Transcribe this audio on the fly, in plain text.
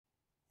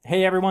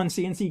Hey everyone,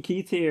 CNC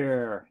Keith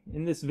here.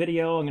 In this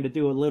video, I'm going to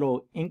do a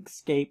little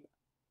Inkscape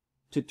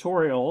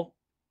tutorial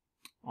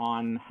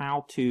on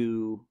how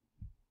to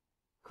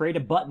create a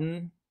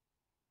button,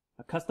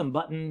 a custom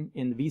button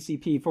in the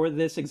VCP. For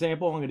this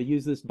example, I'm going to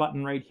use this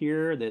button right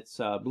here that's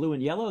blue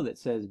and yellow that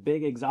says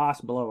Big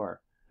Exhaust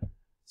Blower.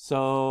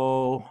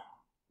 So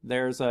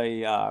there's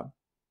a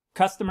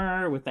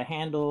customer with the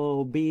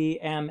handle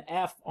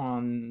BMF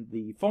on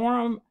the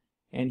forum,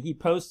 and he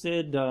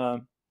posted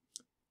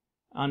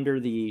under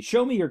the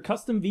Show Me Your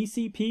Custom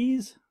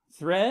VCPs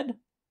thread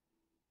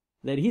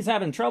that he's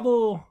having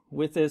trouble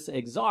with this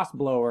exhaust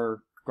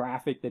blower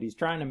graphic that he's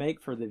trying to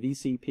make for the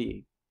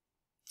VCP.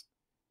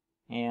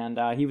 And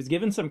he was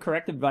given some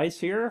correct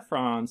advice here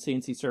from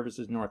CNC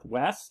Services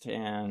Northwest,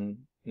 and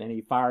then he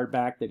fired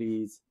back that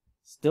he's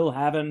still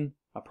having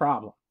a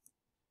problem.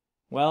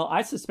 Well,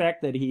 I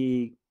suspect that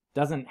he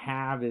doesn't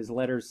have his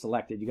letters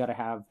selected. You got to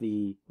have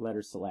the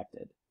letters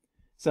selected.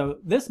 So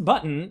this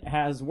button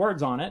has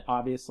words on it,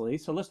 obviously,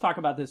 so let's talk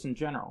about this in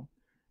general.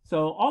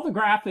 So all the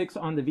graphics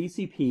on the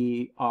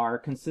VCP are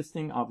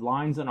consisting of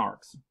lines and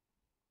arcs.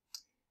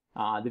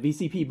 The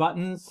VCP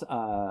buttons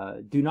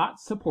do not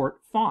support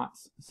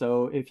fonts.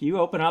 So if you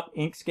open up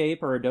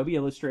Inkscape or Adobe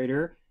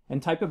Illustrator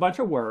and type a bunch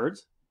of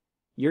words,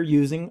 you're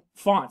using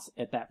fonts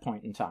at that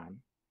point in time.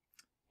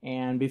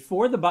 And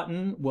before the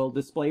button will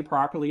display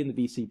properly in the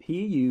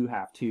VCP, you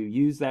have to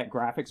use that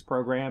graphics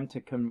program to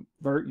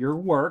convert your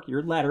work,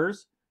 your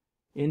letters,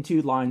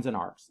 into lines and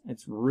arcs.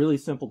 It's really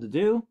simple to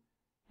do.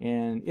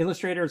 In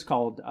Illustrator, it's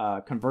called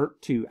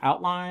Convert to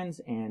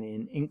Outlines, and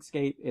in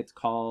Inkscape, it's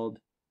called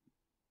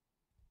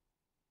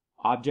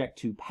Object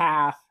to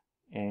Path.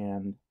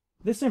 And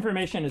this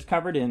information is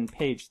covered in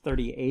page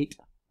 38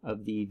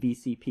 of the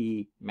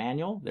VCP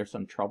manual. There's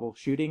some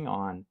troubleshooting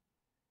on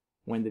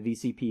when the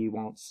VCP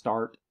won't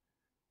start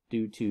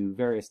due to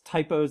various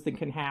typos that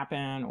can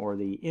happen, or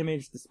the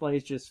image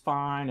displays just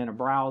fine in a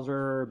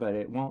browser, but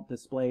it won't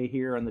display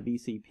here on the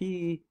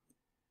VCP.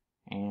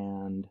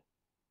 And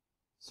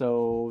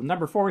so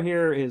number 4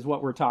 here is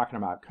what we're talking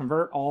about.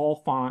 Convert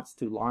all fonts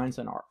to lines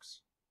and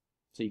arcs.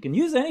 So you can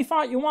use any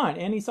font you want,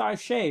 any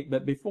size, shape,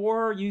 but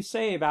before you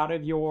save out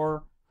of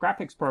your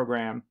graphics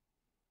program,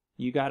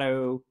 you got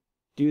to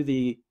do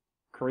the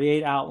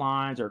create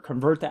outlines, or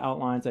convert the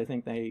outlines, I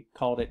think they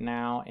called it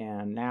now,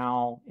 and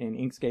now in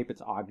Inkscape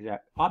it's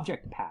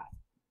object path.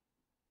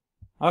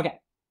 Okay,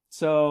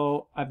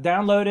 so I've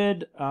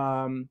downloaded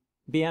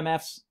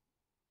BMF's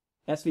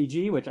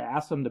SVG, which I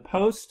asked them to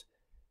post.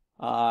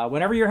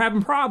 Whenever you're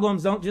having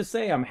problems, don't just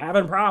say I'm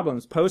having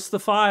problems. Post the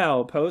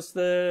file, post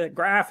the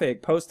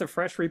graphic, post the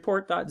fresh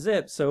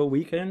report.zip so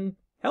we can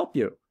help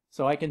you.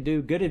 So I can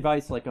do good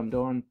advice like I'm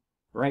doing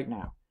right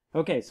now.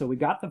 Okay, so we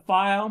got the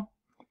file,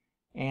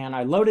 and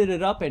I loaded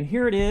it up, and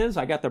here it is.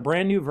 I got the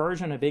brand new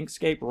version of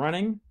Inkscape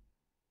running.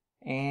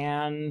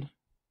 And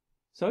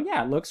so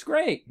yeah, it looks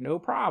great. No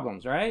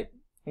problems, right?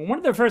 Well, one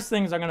of the first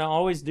things I'm going to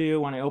always do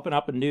when I open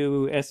up a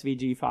new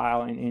SVG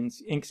file in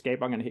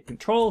Inkscape, I'm going to hit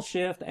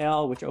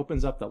Control-Shift-L, which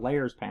opens up the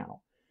Layers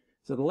panel.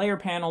 So the Layer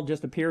panel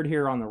just appeared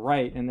here on the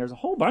right, and there's a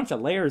whole bunch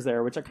of layers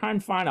there, which I kind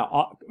of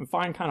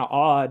find kind of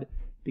odd,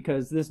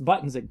 because this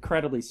button's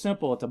incredibly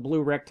simple. It's a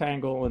blue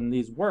rectangle and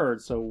these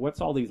words, so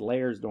what's all these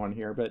layers doing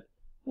here? But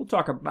we'll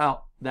talk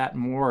about that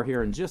more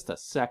here in just a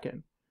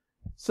second.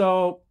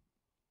 So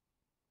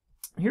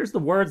here's the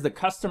words the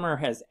customer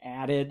has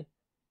added.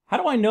 How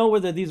do I know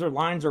whether these are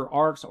lines or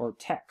arcs or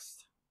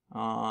text?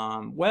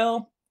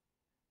 Well,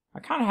 I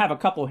kind of have a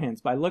couple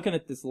hints. By looking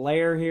at this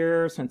layer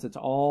here, since it's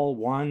all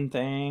one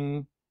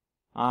thing,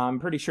 I'm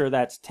pretty sure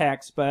that's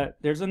text, but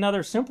there's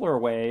another simpler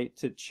way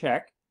to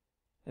check.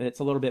 It's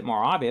a little bit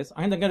more obvious.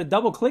 I'm going to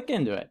double click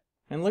into it.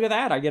 And look at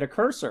that, I get a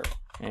cursor.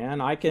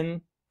 And I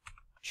can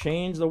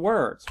change the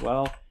words.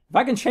 Well, if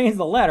I can change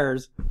the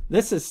letters,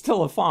 this is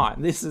still a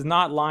font. This is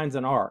not lines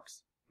and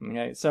arcs.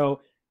 Okay,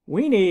 so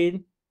we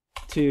need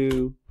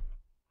to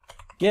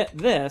get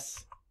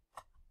this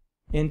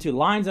into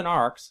lines and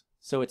arcs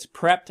so it's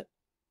prepped,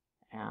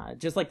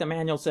 just like the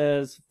manual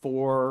says,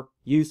 for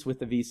use with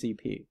the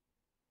VCP.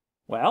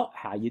 Well,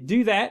 how you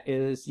do that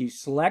is you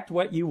select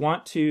what you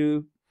want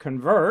to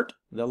convert,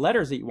 the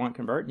letters that you want to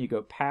convert, and you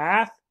go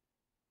Path,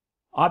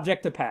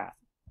 Object to Path.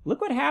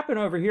 Look what happened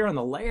over here on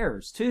the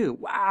layers too.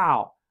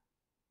 Wow.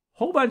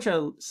 Whole bunch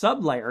of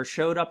sub-layers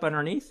showed up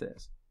underneath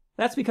this.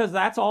 That's because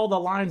that's all the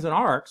lines and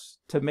arcs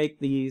to make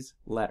these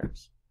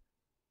letters.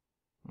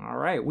 All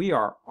right, we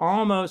are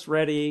almost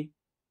ready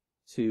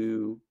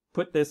to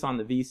put this on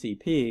the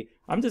VCP.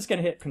 I'm just going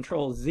to hit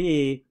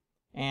Control-Z,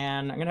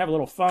 and I'm going to have a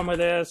little fun with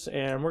this,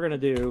 and we're going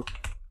to do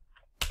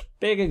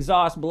Big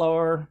Exhaust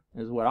Blower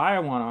is what I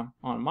want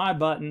on my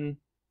button.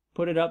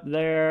 Put it up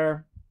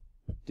there.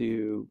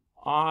 Do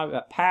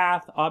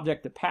Path,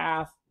 Object to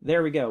Path.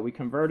 There we go. We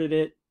converted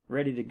it.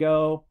 Ready to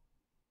go.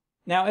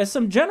 Now, as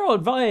some general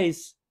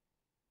advice,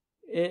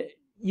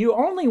 you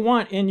only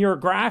want in your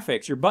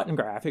graphics, your button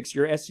graphics,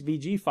 your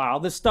SVG file,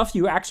 the stuff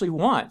you actually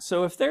want.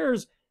 So if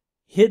there's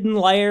hidden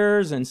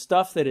layers and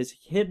stuff that is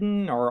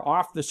hidden or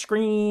off the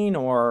screen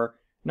or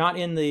not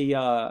in the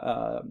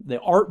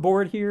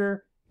artboard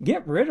here,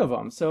 get rid of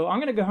them. So I'm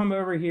going to come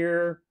over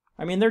here.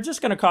 I mean, they're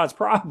just going to cause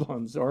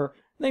problems, or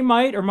they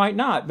might or might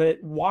not, but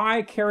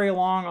why carry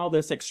along all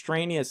this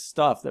extraneous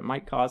stuff that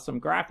might cause some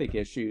graphic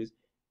issues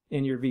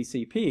in your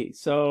VCP?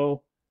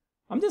 So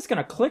I'm just going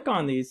to click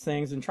on these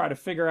things and try to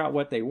figure out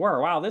what they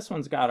were. Wow, this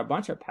one's got a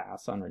bunch of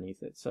paths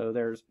underneath it. So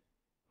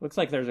looks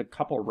like there's a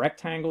couple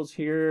rectangles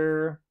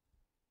here.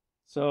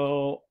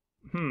 So,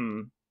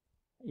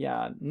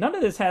 yeah, none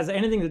of this has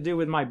anything to do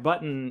with my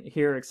button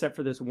here except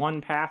for this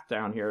one path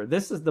down here.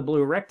 This is the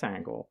blue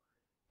rectangle,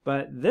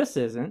 but this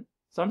isn't.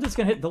 So I'm just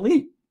going to hit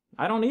delete.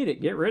 I don't need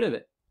it. Get rid of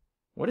it.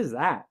 What is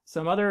that?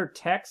 Some other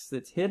text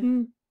that's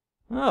hidden?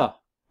 Oh,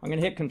 I'm going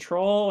to hit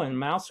Control and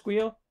mouse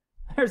wheel.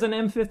 There's an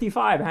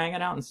M55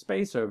 hanging out in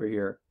space over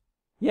here.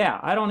 Yeah,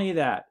 I don't need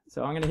that.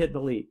 So I'm going to hit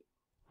delete.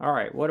 All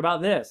right, what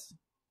about this?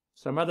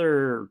 Some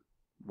other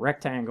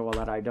rectangle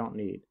that I don't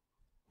need.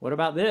 What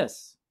about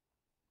this?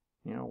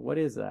 You know, what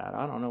is that?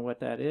 I don't know what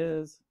that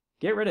is.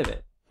 Get rid of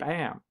it.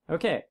 Bam.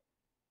 Okay.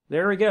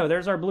 There we go.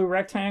 There's our blue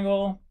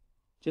rectangle.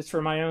 Just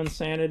for my own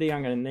sanity,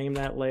 I'm going to name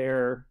that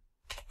layer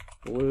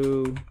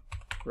blue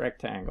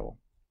rectangle.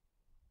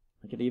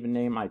 I could even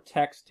name my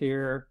text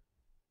here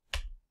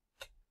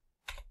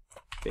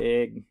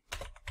big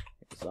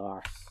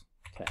exhaust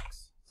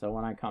text. So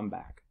when I come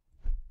back.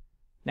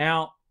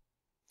 Now,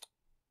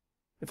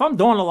 if I'm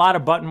doing a lot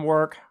of button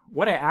work,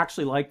 what I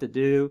actually like to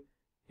do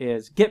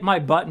is get my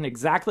button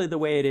exactly the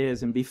way it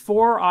is. And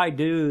before I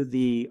do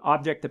the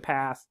object to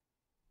path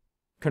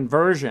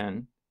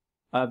conversion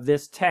of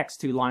this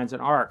text to lines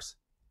and arcs,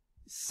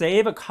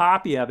 save a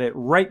copy of it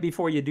right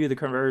before you do the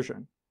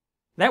conversion.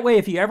 That way,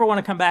 if you ever want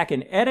to come back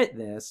and edit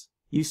this,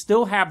 you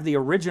still have the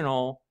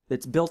original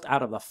that's built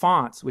out of the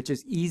fonts, which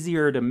is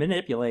easier to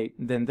manipulate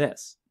than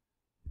this.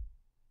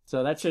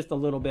 So that's just a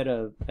little bit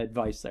of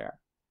advice there.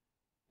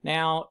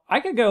 Now,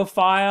 I could go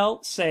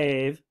File,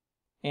 Save,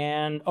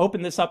 and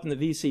open this up in the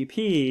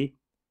VCP,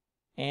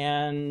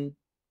 and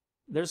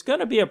there's going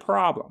to be a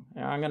problem.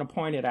 And I'm going to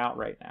point it out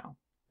right now.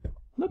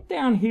 Look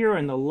down here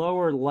in the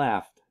lower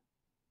left.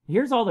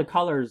 Here's all the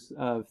colors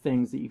of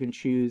things that you can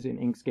choose in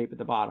Inkscape at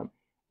the bottom.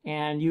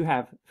 And you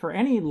have, for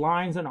any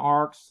lines and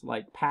arcs,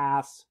 like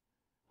paths,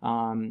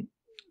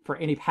 for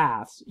any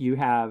paths, you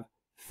have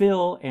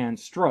fill and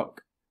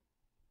stroke.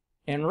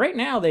 And right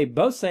now they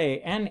both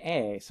say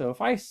NA. So if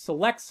I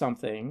select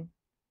something,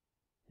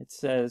 it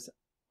says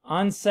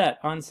unset,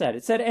 unset.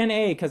 It said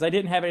NA because I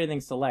didn't have anything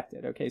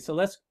selected. Okay, so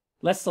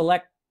let's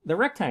select the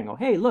rectangle.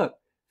 Hey, look,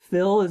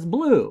 fill is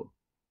blue.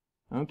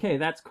 Okay,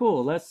 that's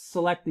cool. Let's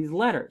select these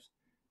letters.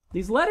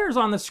 These letters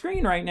on the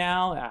screen right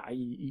now,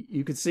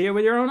 you can see it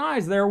with your own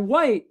eyes. They're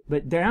white,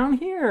 but down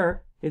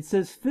here it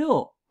says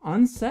fill,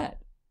 unset.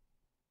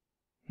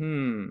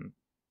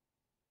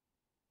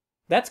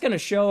 That's going to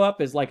show up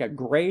as like a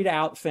grayed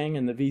out thing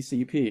in the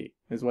VCP,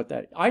 is what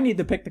that, I need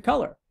to pick the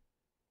color.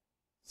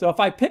 So if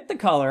I pick the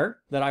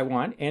color that I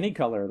want, any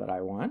color that I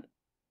want,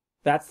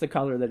 that's the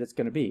color that it's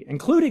going to be,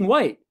 including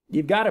white.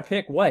 You've got to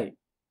pick white.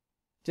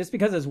 Just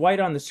because it's white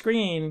on the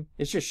screen,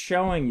 it's just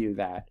showing you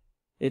that.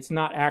 It's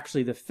not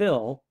actually the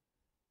fill,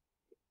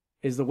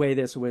 is the way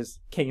this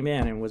came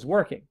in and was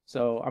working.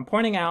 So I'm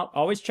pointing out,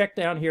 always check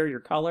down here your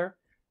color.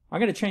 I'm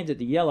going to change it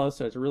to yellow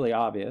so it's really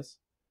obvious.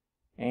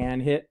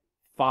 And hit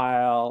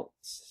File,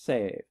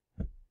 Save.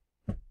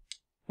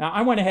 Now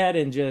I went ahead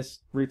and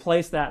just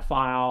replaced that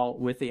file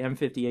with the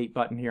M58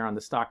 button here on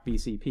the stock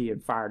VCP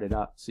and fired it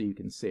up so you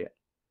can see it.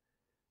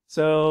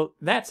 So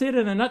that's it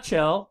in a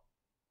nutshell.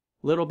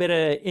 A little bit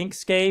of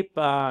Inkscape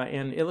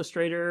and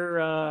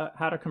Illustrator,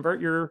 how to convert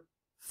your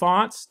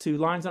fonts to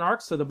lines and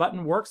arcs so the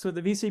button works with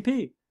the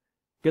VCP.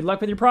 Good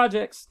luck with your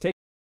projects. Take